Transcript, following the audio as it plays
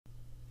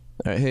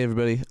All right, hey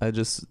everybody. I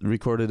just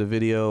recorded a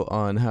video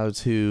on how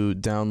to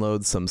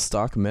download some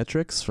stock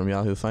metrics from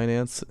Yahoo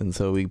Finance. And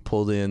so we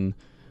pulled in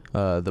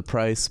the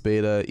price,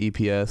 beta,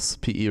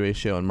 EPS, PE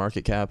ratio, and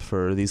market cap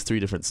for these three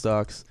different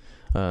stocks.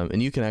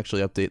 And you can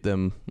actually update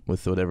them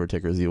with whatever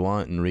tickers you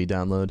want and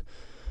re-download.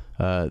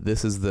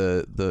 This is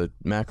the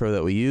macro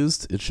that we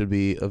used. It should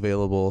be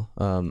available.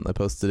 I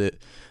posted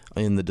it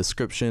in the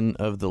description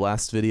of the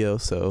last video,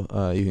 so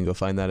you can go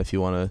find that if you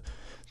want to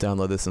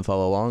download this and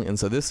follow along. And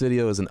so this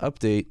video is an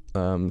update,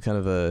 kind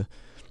of a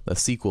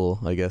sequel,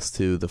 I guess,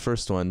 to the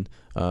first one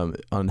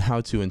on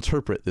how to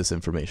interpret this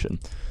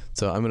information.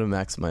 So I'm going to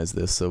maximize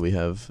this so we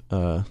have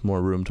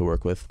more room to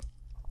work with.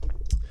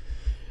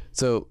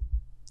 So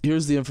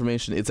here's the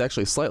information. It's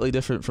actually slightly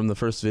different from the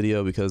first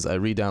video because I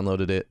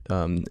re-downloaded it.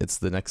 It's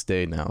the next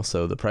day now,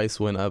 so the price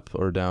went up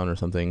or down or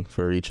something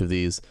for each of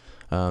these.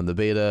 The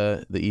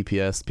beta, the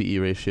EPS, PE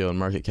ratio, and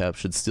market cap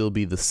should still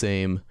be the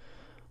same,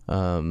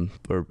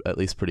 or at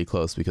least pretty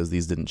close, because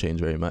these didn't change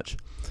very much.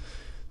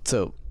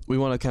 So we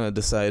want to kind of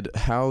decide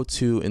how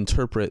to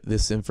interpret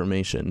this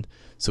information.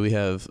 So we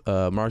have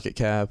market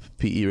cap,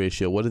 PE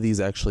ratio. What do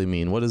these actually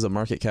mean? What is a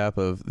market cap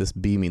of, this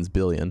B means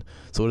billion.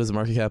 So what is a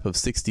market cap of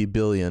 60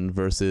 billion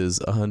versus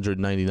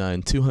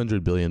 199,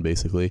 200 billion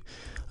basically,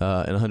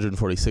 and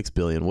 146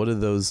 billion? What do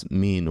those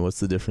mean? What's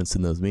the difference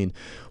in those mean?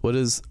 What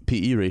does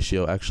PE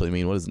ratio actually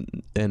mean? What is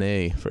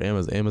NA for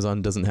Amazon?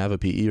 Amazon doesn't have a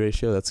PE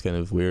ratio. That's kind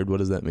of weird. What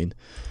does that mean?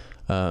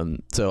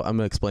 So I'm going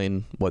to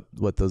explain what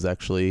those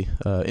actually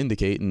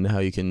indicate and how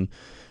you can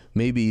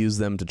maybe use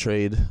them to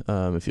trade,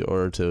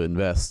 or to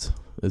invest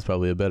is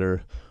probably a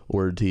better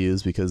word to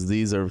use, because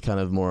these are kind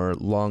of more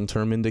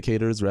long-term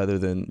indicators rather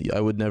than, I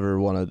would never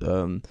want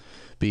to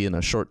be in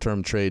a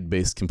short-term trade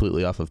based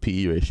completely off of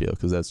PE ratio,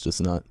 because that's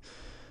just not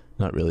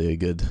really a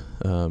good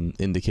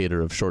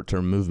indicator of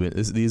short-term movement.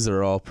 These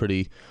are all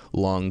pretty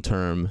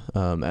long-term,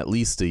 at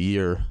least a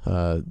year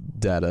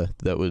data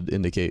that would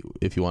indicate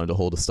if you wanted to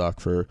hold a stock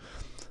for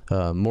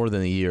more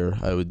than a year.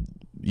 I would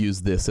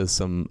use this as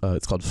some,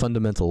 it's called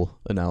fundamental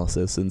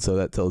analysis, and so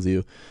that tells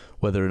you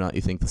whether or not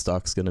you think the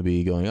stock's going to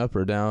be going up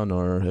or down,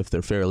 or if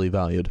they're fairly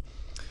valued.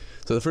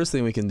 So the first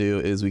thing we can do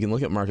is we can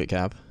look at market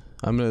cap.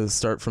 I'm going to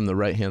start from the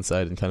right-hand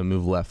side and kind of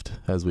move left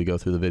as we go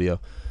through the video.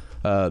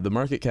 The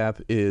market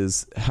cap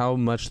is how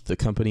much the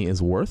company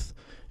is worth.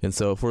 And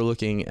so if we're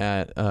looking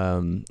at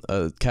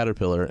a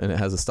Caterpillar and it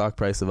has a stock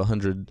price of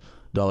 $100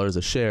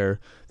 a share,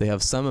 they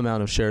have some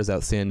amount of shares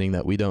outstanding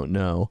that we don't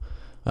know,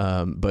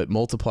 but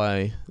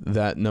multiply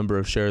that number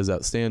of shares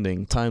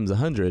outstanding times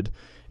 100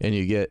 and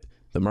you get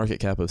the market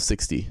cap of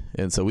 60.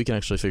 And so we can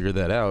actually figure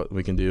that out.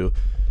 We can do,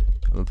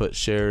 I'm going to put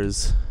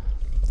shares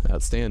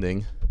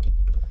outstanding,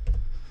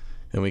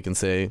 and we can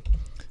say,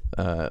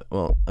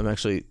 well, I'm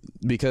actually,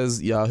 because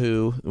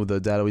Yahoo, the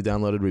data we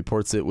downloaded,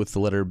 reports it with the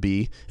letter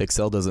B,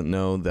 Excel doesn't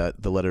know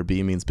that the letter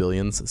B means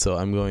billions. So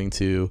I'm going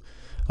to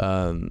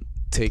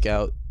take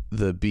out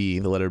the B,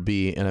 the letter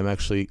B, and I'm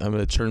going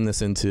to turn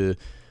this into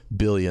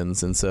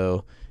billions. And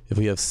so if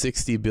we have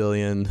 60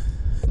 billion,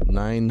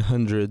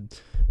 900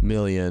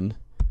 million,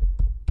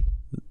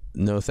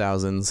 no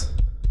thousands,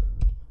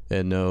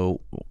 and no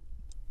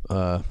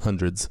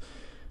hundreds,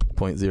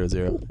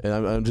 0.00, and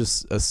I'm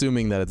just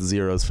assuming that it's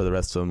zeros for the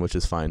rest of them, which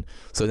is fine.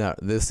 So now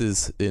this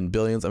is in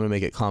billions. I'm gonna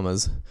make it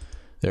commas.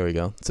 There we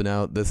go. So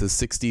now this is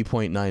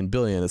 60.9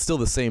 billion. It's still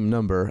the same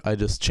number. I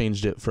just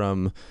changed it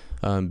from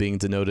being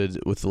denoted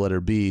with the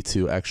letter B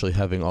to actually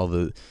having all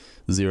the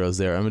zeros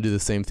there. I'm gonna do the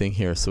same thing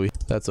here. So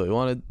that's what we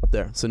wanted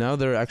there. So now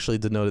they're actually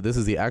denoted. This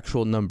is the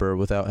actual number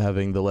without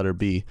having the letter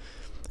B.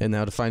 And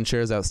now to find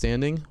shares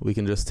outstanding, we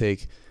can just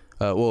take,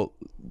 well,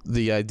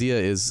 the idea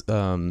is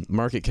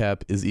market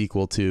cap is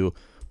equal to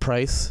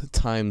price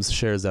times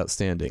shares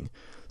outstanding.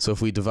 So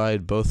if we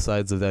divide both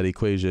sides of that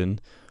equation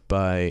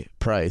by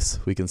price,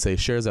 we can say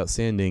shares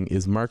outstanding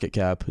is market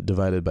cap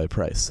divided by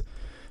price.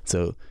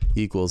 So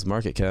equals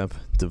market cap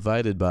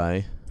divided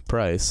by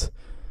price,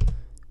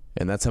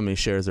 and that's how many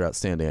shares are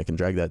outstanding. I can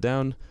drag that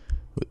down.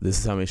 This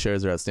is how many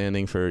shares are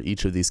outstanding for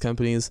each of these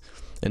companies.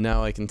 And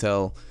now I can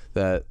tell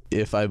that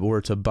if I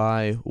were to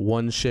buy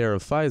one share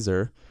of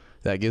Pfizer,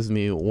 that gives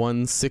me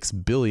 1/6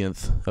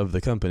 billionth of the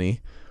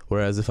company.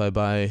 Whereas if I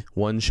buy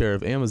one share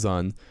of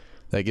Amazon,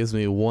 that gives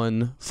me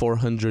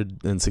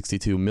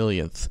 1/462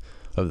 millionth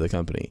of the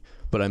company.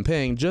 But I'm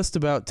paying just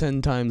about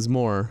 10 times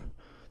more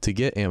to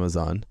get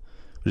Amazon,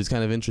 which is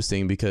kind of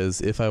interesting,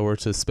 because if I were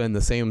to spend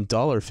the same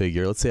dollar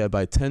figure, let's say I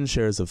buy 10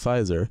 shares of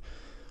Pfizer,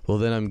 well,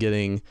 then I'm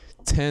getting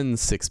 10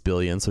 6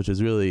 billionths, which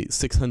is really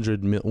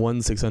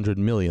 1/600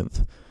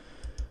 millionth,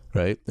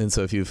 right? And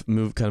so if you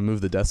kind of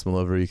move the decimal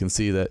over, you can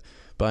see that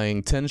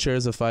buying 10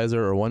 shares of Pfizer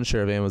or one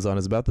share of Amazon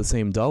is about the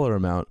same dollar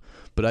amount,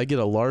 but I get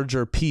a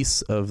larger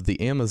piece of the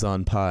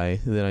Amazon pie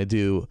than I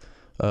do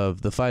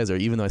of the Pfizer,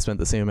 even though I spent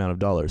the same amount of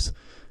dollars.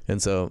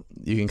 And so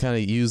you can kind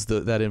of use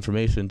that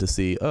information to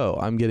see, oh,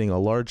 I'm getting a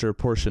larger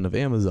portion of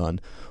Amazon.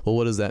 Well,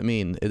 what does that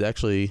mean? It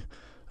actually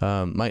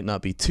might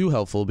not be too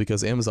helpful,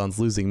 because Amazon's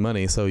losing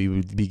money, so you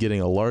would be getting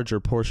a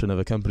larger portion of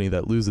a company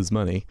that loses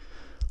money.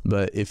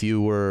 But if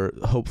you were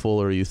hopeful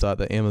or you thought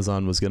that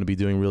Amazon was going to be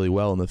doing really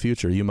well in the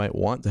future, you might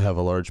want to have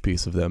a large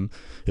piece of them.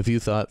 If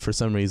you thought for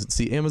some reason,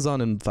 see, Amazon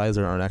and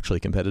Pfizer aren't actually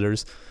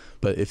competitors,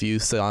 but if you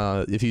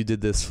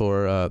did this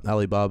for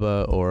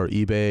Alibaba or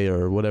eBay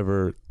or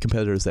whatever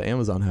competitors that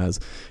Amazon has,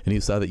 and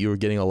you saw that you were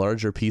getting a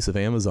larger piece of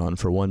Amazon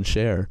for one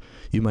share,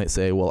 you might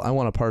say, well, I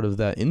want a part of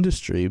that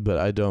industry, but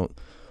I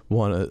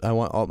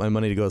want all my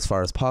money to go as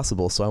far as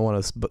possible. So I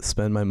want to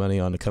spend my money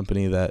on a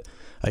company that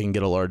I can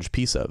get a large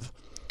piece of.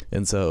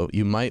 And so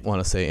you might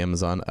want to say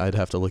Amazon. I'd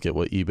have to look at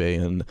what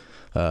eBay and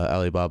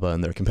Alibaba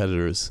and their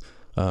competitors,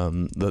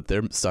 that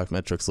their stock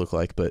metrics look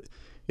like. But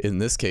in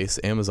this case,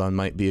 Amazon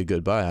might be a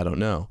good buy. I don't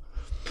know.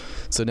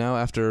 So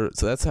now so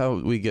that's how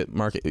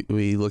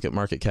we look at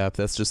market cap.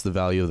 That's just the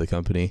value of the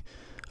company.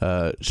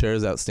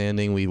 Shares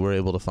outstanding, we were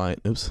able to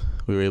find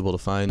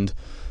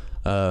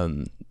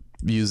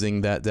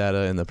using that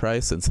data and the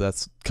price. And so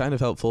that's kind of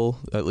helpful.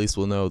 At least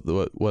we'll know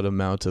what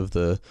amount of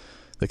the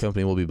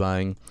company will be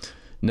buying.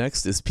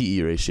 Next is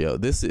PE ratio.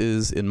 This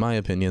is, in my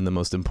opinion, the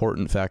most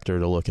important factor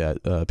to look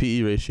at.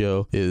 PE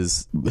ratio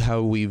is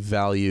how we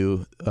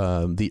value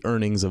the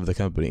earnings of the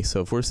company. So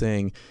if we're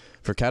saying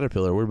for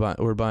Caterpillar,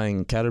 we're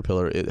buying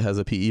Caterpillar, it has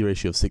a PE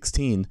ratio of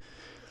 16.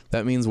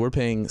 That means we're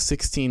paying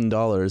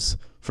 $16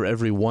 for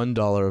every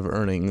 $1 of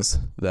earnings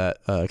that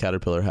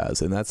Caterpillar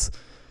has. And that's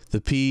the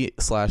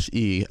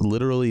P/E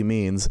literally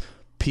means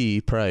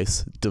P,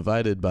 price,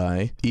 divided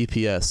by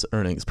EPS,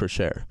 earnings per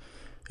share.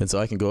 And so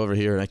I can go over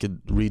here and I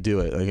could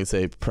redo it. I can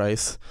say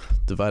price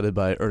divided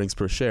by earnings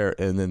per share.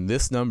 And then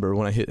this number,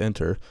 when I hit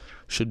enter,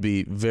 should be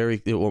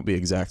it won't be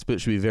exact, but it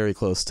should be very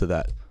close to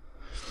that.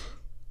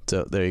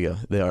 So there you go.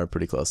 They are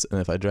pretty close.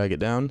 And if I drag it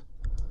down,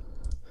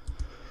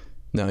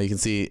 now you can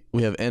see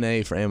we have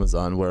NA for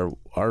Amazon, where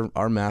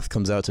our math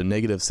comes out to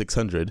negative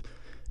 600.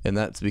 And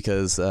that's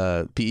because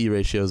PE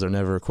ratios are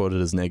never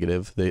quoted as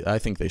negative. I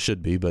think they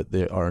should be, but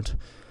they aren't.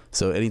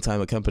 So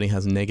anytime a company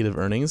has negative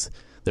earnings,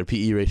 their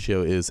PE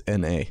ratio is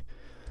NA.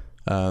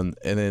 And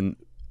then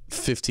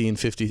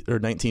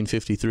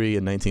 1953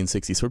 and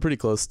 1960. So we're pretty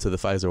close to the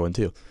Pfizer one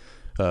too,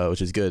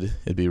 which is good.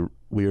 It'd be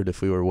weird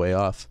if we were way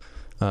off.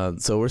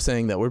 So we're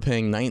saying that we're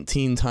paying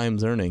 19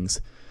 times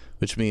earnings,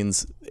 which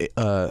means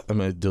I'm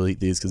going to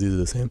delete these because these are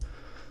the same.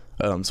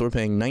 So we're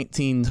paying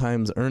 19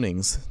 times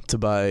earnings to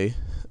buy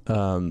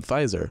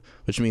Pfizer,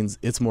 which means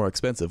it's more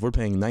expensive. We're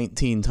paying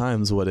 19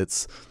 times what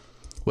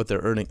their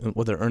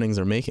earnings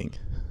are making,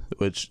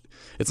 which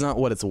it's not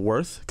what it's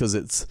worth, because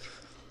it's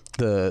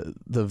the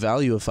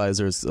value of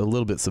Pfizer is a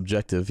little bit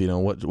subjective.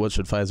 What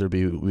should Pfizer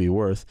be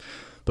worth?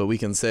 But we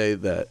can say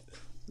that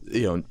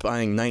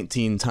buying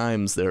 19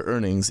 times their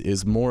earnings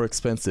is more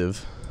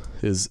expensive,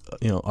 is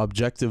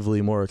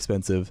objectively more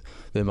expensive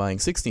than buying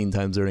 16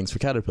 times earnings for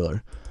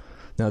Caterpillar.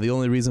 Now, the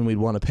only reason we'd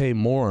want to pay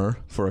more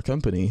for a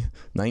company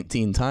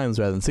 19 times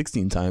rather than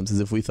 16 times is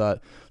if we thought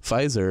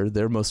Pfizer,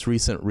 their most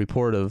recent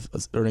report of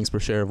earnings per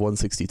share of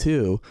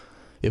 162,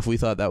 if we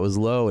thought that was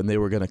low and they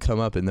were going to come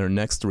up and their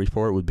next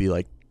report would be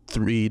like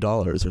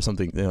 $3 or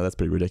something, that's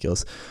pretty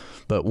ridiculous.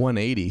 But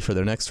 180 for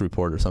their next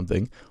report or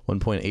something,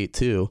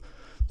 1.82,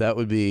 that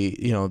would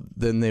be,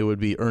 then they would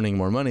be earning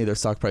more money. Their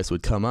stock price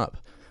would come up,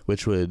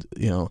 which would,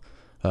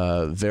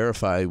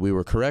 verify we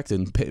were correct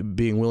in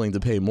being willing to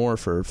pay more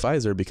for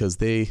Pfizer, because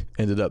they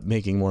ended up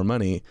making more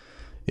money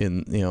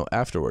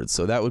afterwards.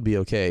 So that would be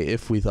okay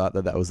if we thought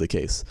that was the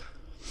case.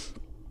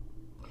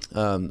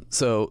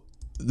 So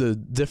the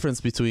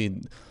difference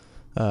between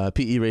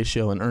PE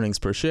ratio and earnings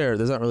per share,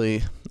 there's not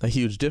really a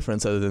huge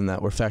difference other than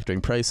that we're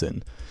factoring price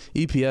in.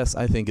 EPS,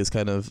 I think, is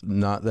kind of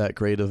not that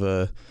great of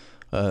a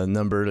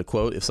number to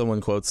quote. If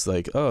someone quotes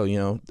like,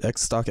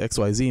 X stock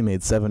XYZ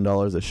made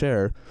 $7 a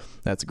share,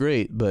 that's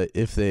great. But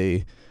if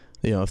they,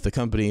 if the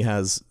company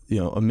has,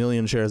 1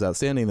 million shares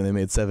outstanding, then they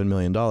made $7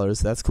 million.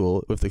 That's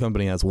cool. If the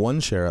company has 1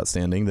 share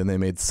outstanding, then they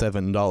made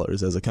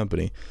 $7 as a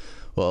company.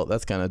 Well,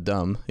 that's kind of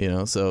dumb,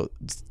 so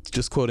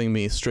just quoting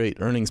me straight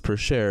earnings per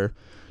share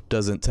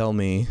doesn't tell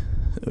me,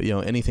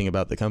 anything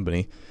about the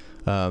company.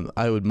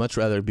 I would much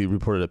rather be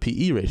reported a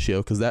PE ratio,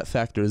 because that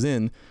factors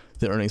in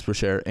the earnings per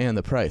share and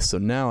the price. So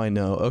now I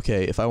know,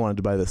 okay, if I wanted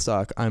to buy the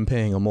stock, I'm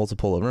paying a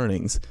multiple of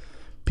earnings.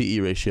 PE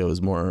ratio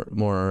is more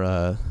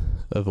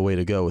of a way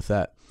to go with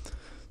that.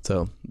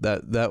 So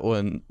that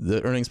one,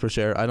 the earnings per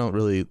share, I don't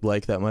really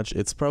like that much.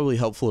 It's probably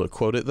helpful to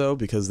quote it though,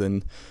 because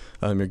then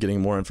you're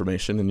getting more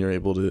information and you're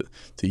able to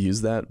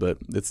use that, but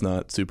it's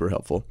not super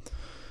helpful.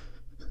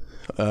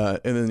 And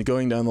then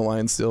going down the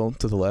line still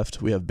to the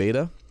left, we have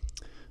beta.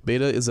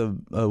 Beta is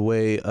a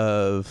way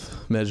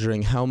of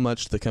measuring how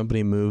much the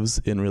company moves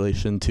in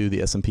relation to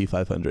the S&P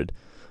 500.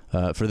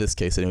 For this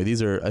case,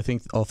 anyway, I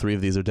think all three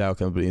of these are Dow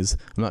companies.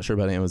 I'm not sure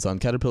about Amazon.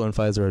 Caterpillar and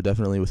Pfizer are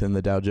definitely within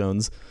the Dow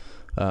Jones,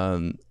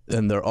 and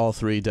they're all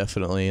three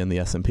definitely in the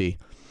S&P.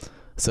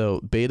 So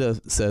beta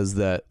says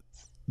that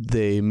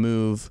they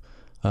move,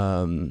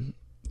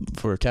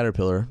 for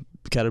Caterpillar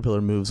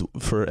moves,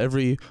 for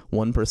every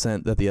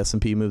 1% that the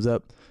S&P moves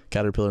up,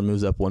 Caterpillar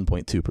moves up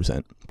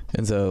 1.2%.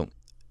 And so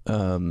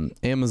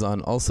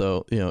Amazon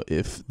also,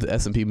 if the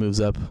S&P moves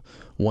up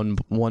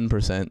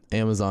 1%,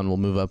 Amazon will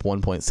move up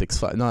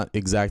 1.65, not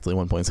exactly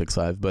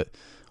 1.65, but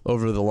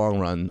over the long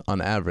run,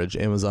 on average,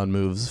 Amazon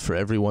moves for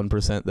every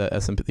 1%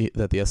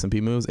 that the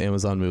S&P moves,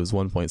 Amazon moves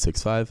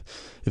 1.65.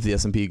 If the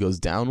S&P goes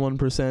down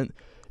 1%,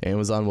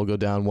 Amazon will go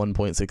down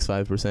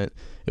 1.65%.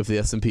 If the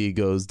S&P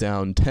goes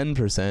down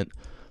 10%,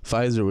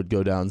 Pfizer would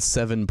go down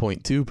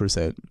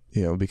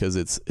 7.2%, because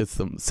it's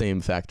the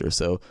same factor.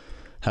 So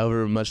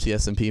however much the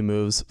S&P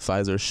moves,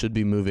 Pfizer should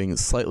be moving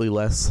slightly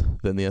less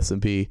than the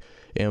S&P.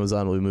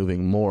 Amazon will be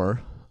moving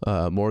more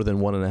than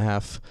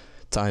 1.5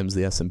 times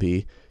the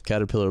S&P.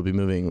 Caterpillar will be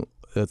moving,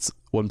 that's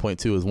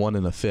 1.2 is 1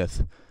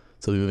 1/5.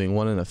 So it'll be moving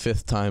 1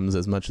 1/5 times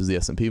as much as the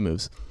S&P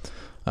moves.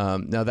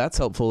 Now that's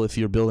helpful if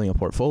you're building a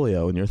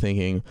portfolio and you're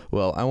thinking,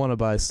 well, I want to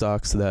buy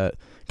stocks that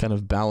kind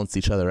of balance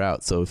each other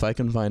out. So if I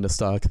can find a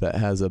stock that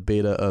has a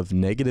beta of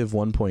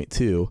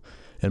 -1.2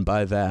 and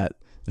buy that,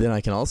 then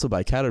I can also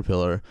buy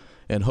Caterpillar,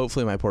 and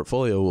hopefully my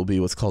portfolio will be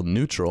what's called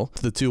neutral.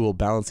 The two will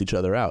balance each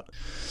other out.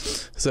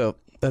 So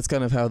that's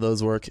kind of how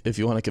those work. If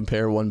you want to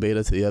compare one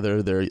beta to the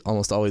other, they're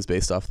almost always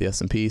based off the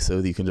S&P, so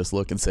you can just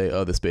look and say,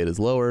 oh, this beta is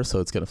lower, so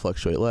it's going to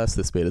fluctuate less.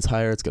 This beta is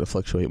higher, it's going to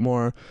fluctuate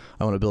more.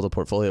 I want to build a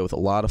portfolio with a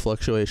lot of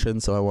fluctuation,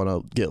 so I want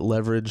to get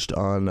leveraged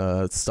on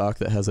a stock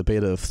that has a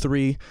beta of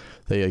 3.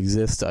 They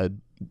exist. I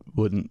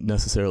wouldn't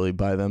necessarily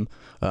buy them.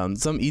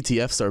 Some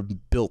ETFs are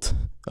built,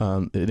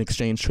 an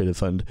exchange traded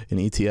fund, an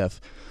ETF,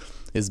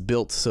 is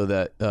built so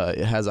that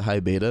it has a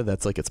high beta.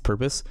 That's like its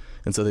purpose.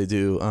 And so they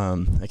do,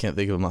 I can't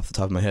think of them off the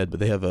top of my head,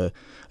 but they have I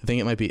think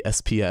it might be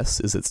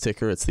SPS is its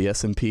ticker. It's the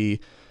S&P,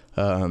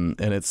 and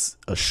it's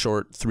a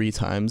short 3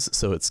 times.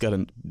 So it's got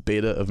a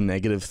beta of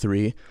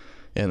 -3.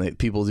 And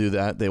people do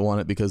that. They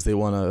want it because they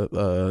want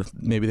to,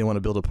 maybe they want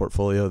to build a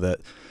portfolio that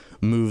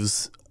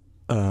moves,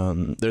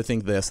 they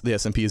think the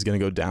S&P is going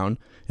to go down.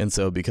 And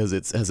so because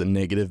it has a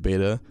negative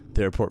beta,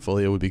 their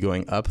portfolio would be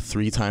going up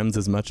 3 times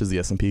as much as the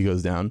S&P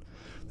goes down.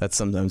 That's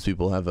sometimes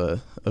people have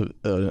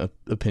an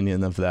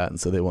opinion of that, and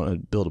so they want to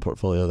build a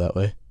portfolio that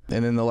way.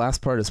 And then the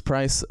last part is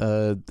price.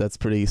 That's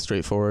pretty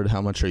straightforward. How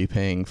much are you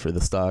paying for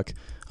the stock?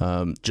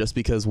 Just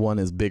because one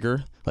is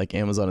bigger, like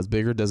Amazon is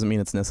bigger, doesn't mean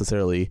it's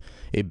necessarily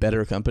a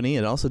better company.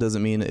 It also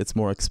doesn't mean it's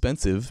more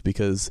expensive,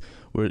 because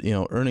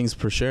earnings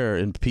per share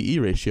and PE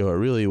ratio are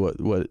really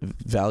what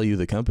value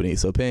the company.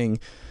 So paying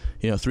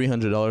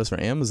 $300 for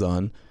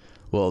Amazon,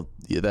 well,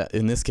 that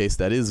in this case,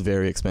 that is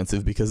very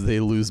expensive because they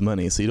lose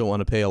money. So you don't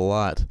want to pay a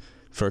lot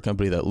for a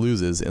company that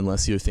loses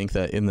unless you think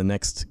that in the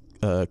next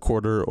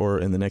quarter or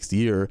in the next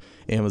year,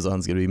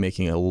 Amazon's going to be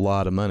making a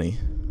lot of money.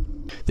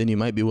 Then you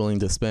might be willing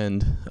to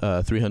spend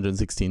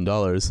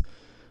 $316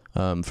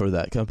 for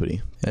that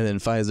company. And then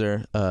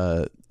Pfizer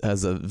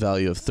has a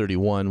value of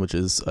 31, which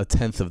is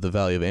 1/10 of the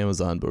value of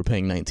Amazon, but we're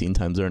paying 19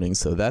 times earnings.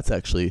 So that's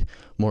actually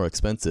more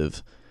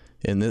expensive.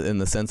 In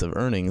the sense of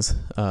earnings,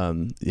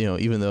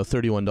 even though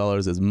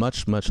 $31 is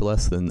much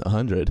less than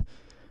 100,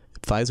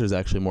 Pfizer is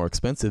actually more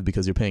expensive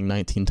because you're paying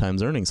 19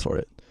 times earnings for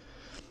it.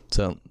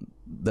 So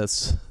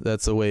that's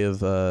a way of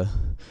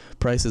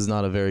price is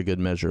not a very good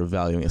measure of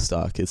valuing a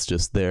stock. It's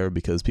just there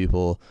because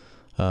people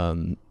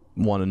want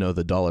to know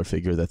the dollar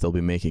figure that they'll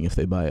be making if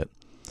they buy it.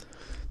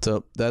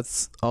 So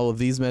that's all of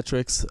these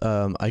metrics.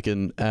 I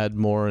can add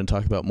more and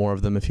talk about more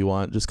of them if you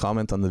want. Just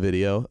comment on the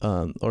video,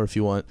 or if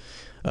you want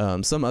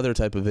some other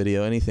type of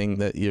video, anything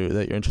that you're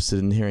interested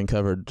in hearing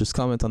covered, just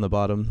comment on the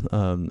bottom,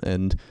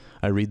 and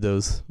I read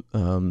those.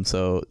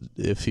 So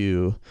if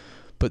you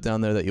put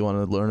down there that you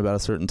want to learn about a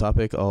certain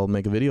topic, I'll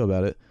make a video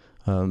about it.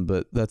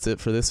 But that's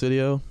it for this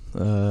video.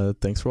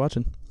 Thanks for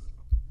watching.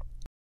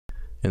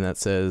 And that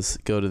says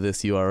go to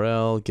this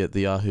URL, get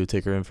the Yahoo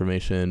ticker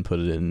information, put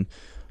it in.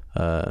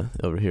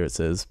 Over here it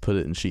says put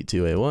it in sheet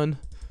 2A1.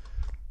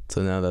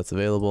 So now that's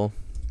available.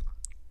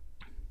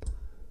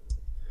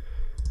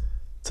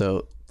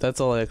 So that's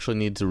all I actually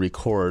need to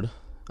record.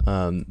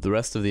 The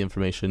rest of the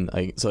information,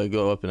 so I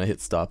go up and I hit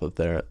stop up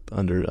there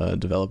under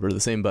developer, the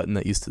same button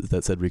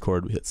that said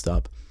record, we hit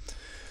stop.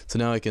 So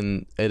now I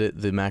can edit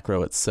the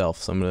macro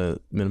itself. So I'm going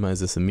to minimize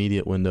this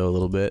immediate window a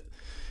little bit.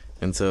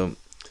 And so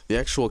the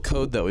actual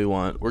code that we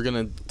want, we're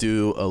going to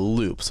do a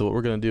loop. So what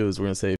we're going to do is we're going to say